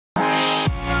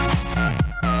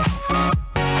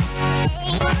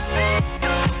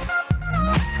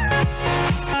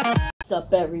What's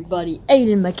up, everybody?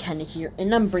 Aiden McKenna here,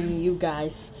 and I'm bringing you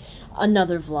guys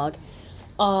another vlog.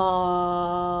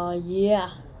 Yeah.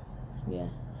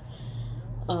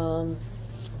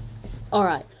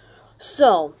 Alright.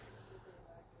 So,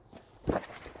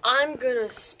 I'm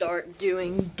gonna start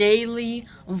doing daily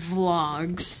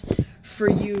vlogs for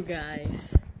you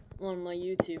guys on my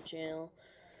YouTube channel.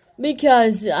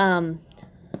 Because,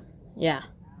 yeah.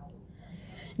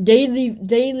 Daily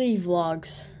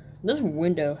vlogs. This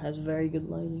window has very good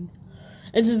lighting.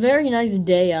 It's a very nice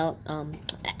day out.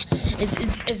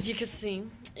 It's as you can see,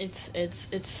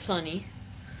 it's sunny.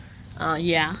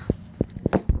 Yeah.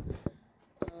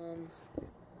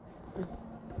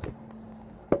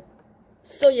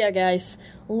 So yeah, guys,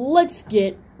 let's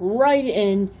get right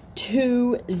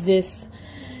into this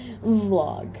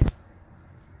vlog.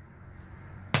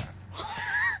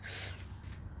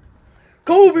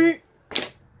 Kobe.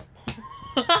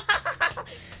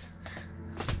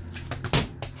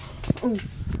 Ooh.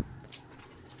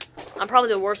 I'm probably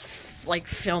the worst,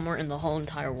 filmer in the whole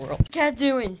entire world. What's cat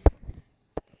doing?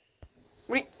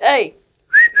 Hey!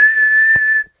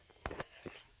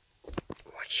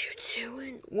 What you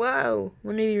doing? Whoa!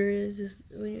 This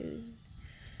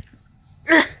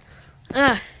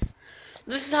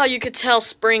is how you could tell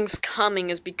spring's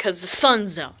coming, is because the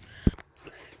sun's out.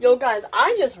 Yo, guys,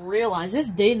 I just realized this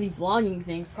daily vlogging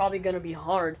thing's probably gonna be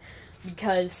hard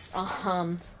because,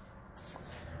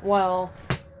 well,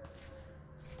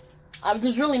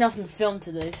 there's really nothing to film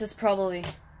today. This is probably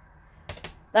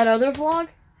that other vlog.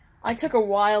 I took a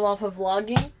while off of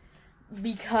vlogging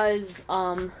because,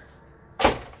 I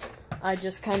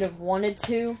just kind of wanted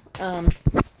to, I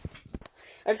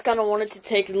just kind of wanted to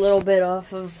take a little bit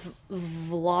off of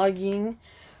vlogging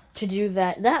to do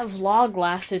that. That vlog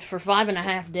lasted for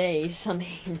 5.5 days.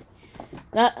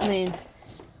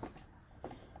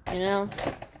 You know.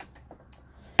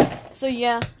 So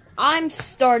yeah, I'm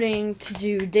starting to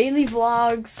do daily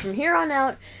vlogs from here on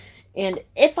out, and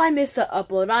if I miss an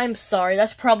upload, I'm sorry.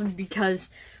 That's probably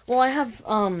because, well, I have,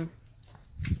 a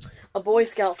Boy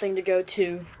Scout thing to go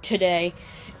to today.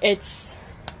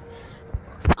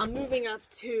 I'm moving up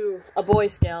to a Boy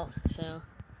Scout, so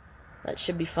that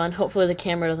should be fun. Hopefully the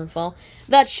camera doesn't fall.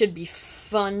 That should be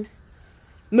fun.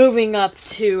 Moving up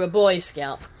to a Boy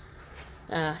Scout.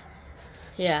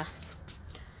 Yeah.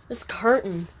 This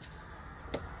curtain.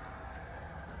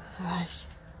 Gosh.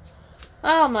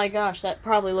 Oh my gosh, that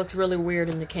probably looks really weird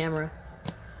in the camera.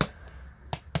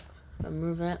 I'll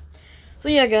move that. So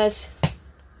yeah, guys.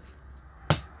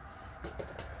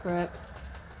 Crap.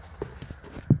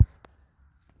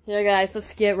 Yeah, guys,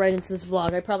 let's get right into this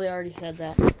vlog. I probably already said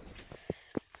that.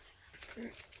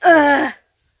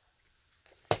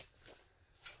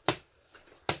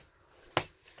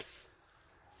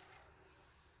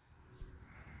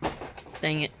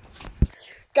 Dang it.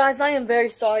 Guys, I am very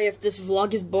sorry if this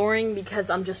vlog is boring because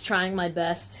I'm just trying my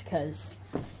best because,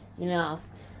 you know.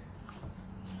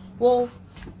 Well,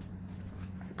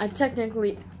 I'm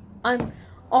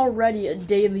already a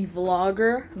daily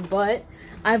vlogger, but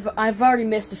I've already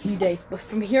missed a few days. But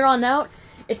from here on out,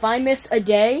 if I miss a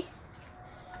day,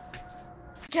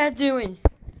 what's cat doing?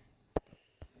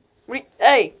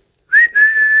 Hey!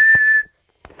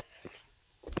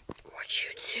 What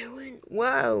you doing?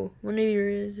 Whoa!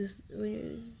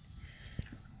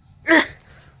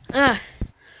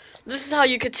 This is how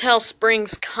you could tell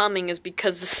spring's coming, is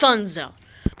because the sun's out.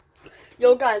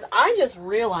 Yo, guys, I just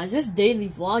realized this daily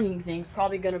vlogging thing's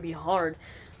probably gonna be hard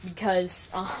because,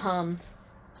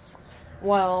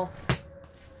 well,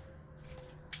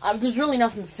 there's really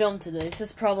nothing to film today. This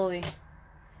is probably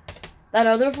that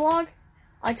other vlog.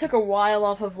 I took a while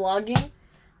off of vlogging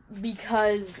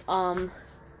because,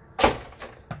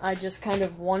 I just kind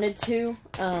of wanted to,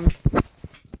 I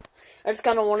just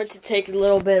kind of wanted to take a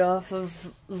little bit off of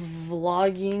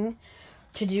vlogging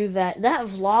to do that. That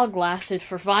vlog lasted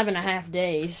for 5.5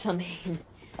 days.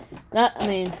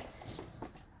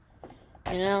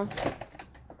 You know.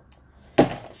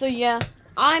 So yeah,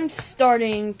 I'm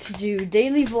starting to do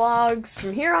daily vlogs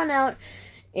from here on out,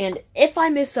 and if I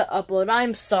miss an upload,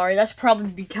 I'm sorry. That's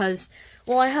probably because,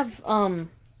 well, I have,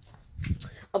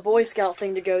 a Boy Scout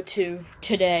thing to go to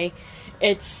today.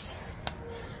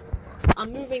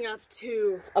 I'm moving up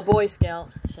to a Boy Scout,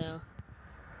 so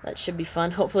that should be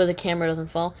fun. Hopefully the camera doesn't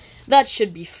fall. That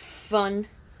should be fun.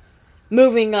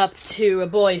 Moving up to a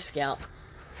Boy Scout.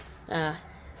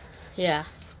 Yeah.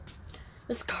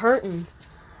 This curtain.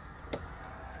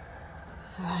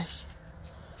 Gosh.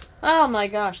 Oh my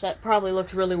gosh, that probably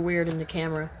looks really weird in the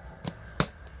camera.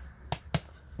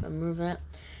 I'll move that.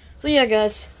 So yeah,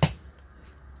 guys.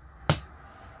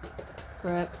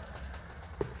 Crap.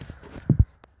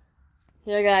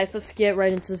 Yeah, guys, let's get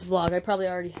right into this vlog. I probably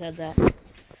already said that.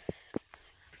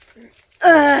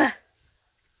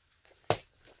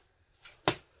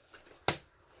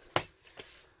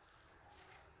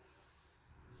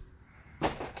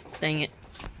 Dang it.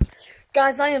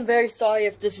 Guys, I am very sorry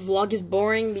if this vlog is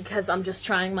boring because I'm just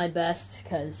trying my best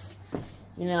because,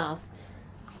 you know.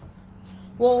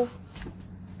 Well,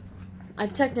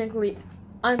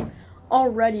 I'm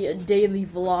already a daily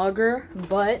vlogger,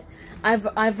 but I've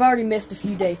already missed a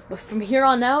few days. But from here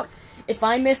on out, if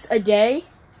I miss a day,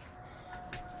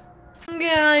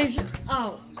 guys,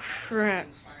 oh crap.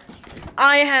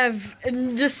 I have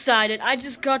decided, I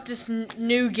just got this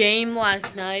new game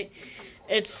last night.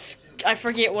 I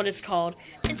forget what it's called.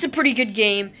 It's a pretty good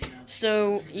game.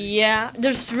 So, yeah,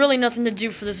 there's really nothing to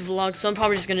do for this vlog, so I'm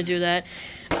probably just gonna do that.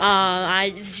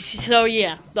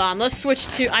 Let's switch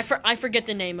to, I forget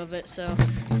the name of it, so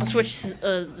I'll switch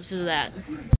to that.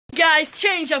 Guys,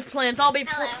 change of plans. I'll be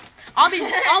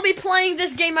playing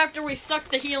this game after we suck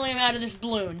the helium out of this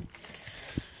balloon.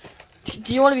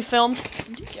 Do you want to be filmed?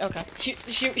 Okay.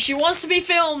 She wants to be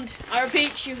filmed. I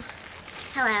repeat,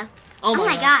 Hello. Oh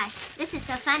my gosh, this is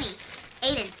so funny.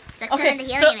 Aiden, suck okay, the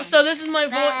helium in. so this is my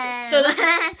voice.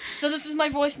 So this is my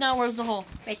voice now. Where's the hole?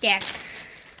 Right there.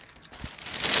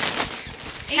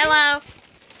 Hello.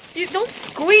 You don't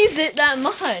squeeze it that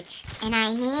much. And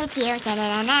I need you, da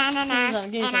da da da da.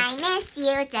 And I miss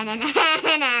you, da da da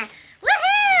da da.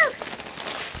 Woohoo!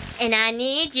 And I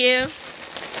need you.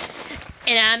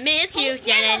 And I miss you,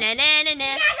 da da da da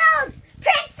da. Snuggles,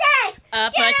 princess. A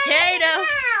potato.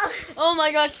 Oh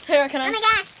my gosh, Tara, can I? Oh my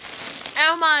gosh.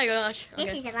 Oh my gosh. Okay.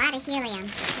 This is a lot of helium.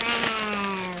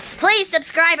 Wow. Please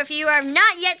subscribe if you are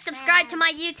not yet subscribed to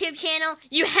my YouTube channel.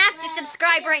 You have to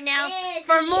subscribe right now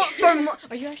for more.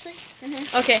 Are you actually?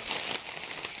 Mm-hmm. Okay.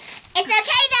 It's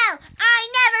okay though. I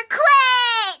never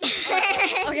quit.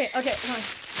 Okay. Come on.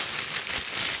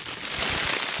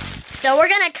 So we're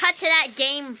gonna cut to that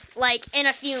game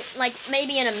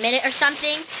maybe in a minute or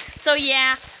something. So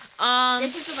yeah.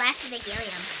 This is the last of the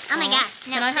helium. Oh my gosh.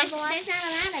 No, can I have there's not a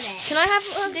lot of it. Can I have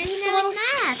There's just a none little?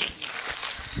 left.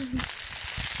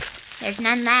 There's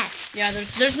none left. Yeah,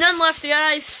 there's none left,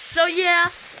 guys. So yeah.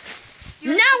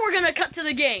 Now we're gonna cut to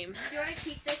the game. Do you want to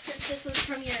keep this since this was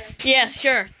from your... Yeah,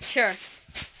 sure.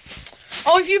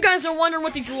 Oh, if you guys are wondering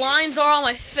what these lines are on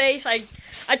my face, I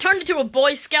turned into a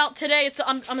Boy Scout today.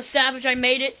 I'm a savage. I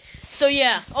made it. So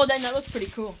yeah. Oh, then that looks pretty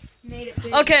cool. Made it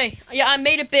big. Okay. Yeah, I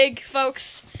made it big,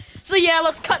 folks. So yeah,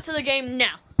 let's cut to the game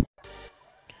now.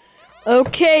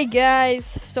 Okay, guys.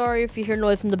 Sorry if you hear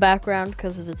noise in the background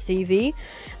because of the TV.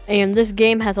 And this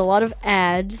game has a lot of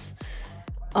ads.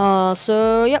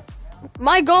 So yep.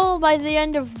 My goal by the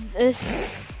end of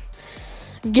this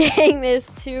game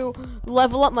is to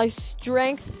level up my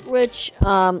strength, which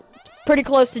pretty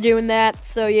close to doing that.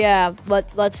 So yeah,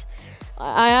 let's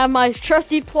I have my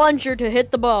trusty plunger to hit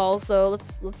the ball, so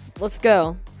let's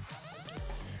go.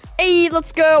 Hey,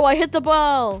 let's go. I hit the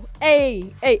ball.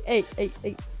 Hey.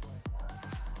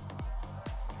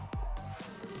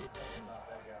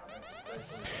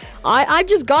 I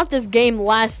just got this game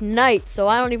last night, so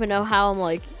I don't even know how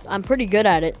I'm pretty good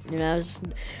at it, you know.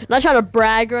 I'm not trying to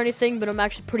brag or anything, but I'm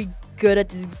actually pretty good at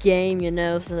this game, you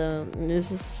know. So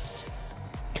this is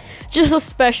just a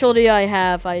specialty I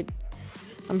have. I'm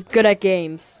good at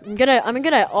games. I'm good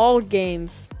at all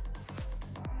games.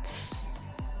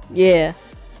 Yeah.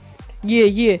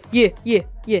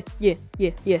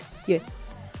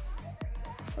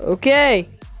 Okay.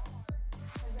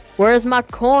 Where's my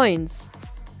coins?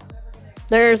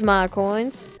 There's my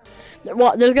coins.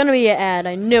 Well, there's gonna be an ad.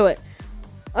 I knew it.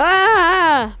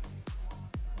 Ah!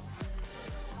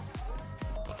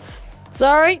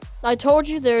 Sorry, I told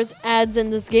you there's ads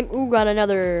in this game. Ooh, got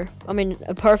a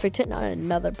perfect hit, not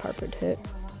another perfect hit.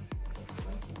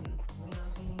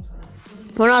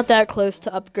 We're not that close to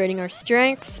upgrading our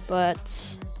strength,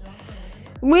 but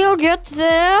we'll get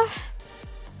there.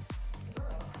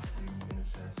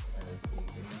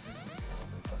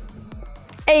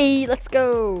 Hey, let's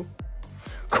go.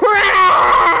 Crap!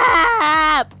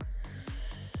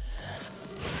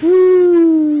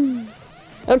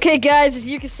 Okay, guys, as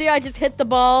you can see, I just hit the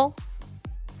ball.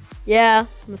 Yeah,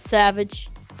 I'm a savage.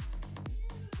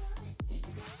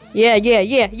 Yeah.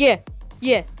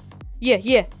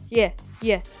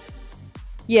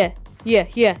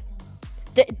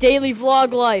 Daily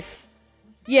vlog life.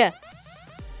 Yeah.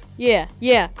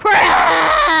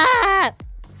 Crap!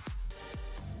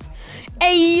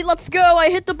 Hey, let's go. I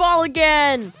hit the ball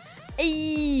again.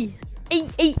 Hey,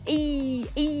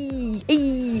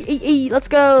 let's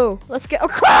go. Oh,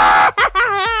 crap!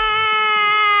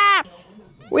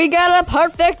 We got a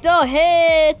perfecto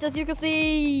hit, as you can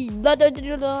see. Blah, blah,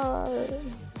 blah, blah.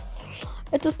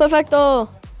 It is perfecto.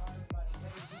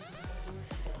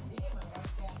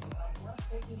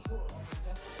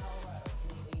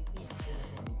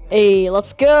 Hey,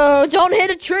 let's go. Don't hit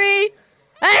a tree.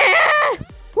 Ah!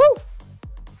 Woo!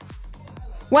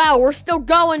 Wow, we're still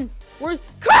going. We're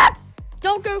crap.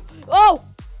 Don't go. Oh,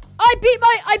 I beat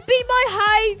my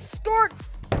high score.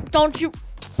 Don't you?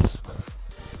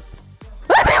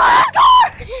 I beat my high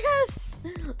score. Yes.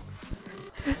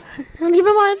 I'm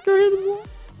giving my high score to the wall.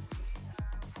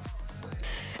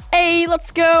 Hey,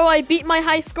 let's go. I beat my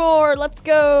high score. Let's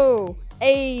go.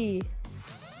 Hey.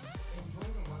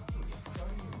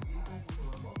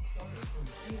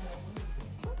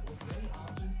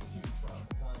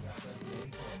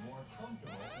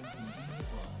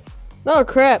 Oh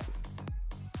crap.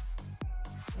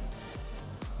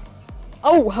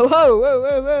 Oh, ho, ho, whoa,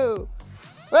 whoa, whoa.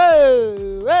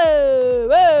 Whoa, whoa,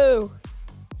 whoa.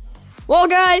 Well,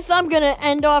 guys, I'm gonna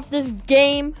end off this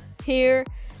game here.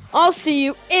 I'll see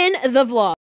you in the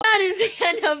vlog. That is the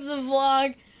end of the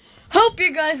vlog. Hope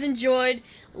you guys enjoyed.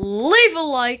 Leave a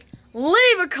like,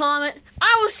 leave a comment.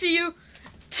 I will see you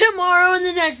tomorrow in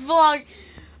the next vlog.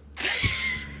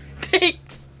 Peace.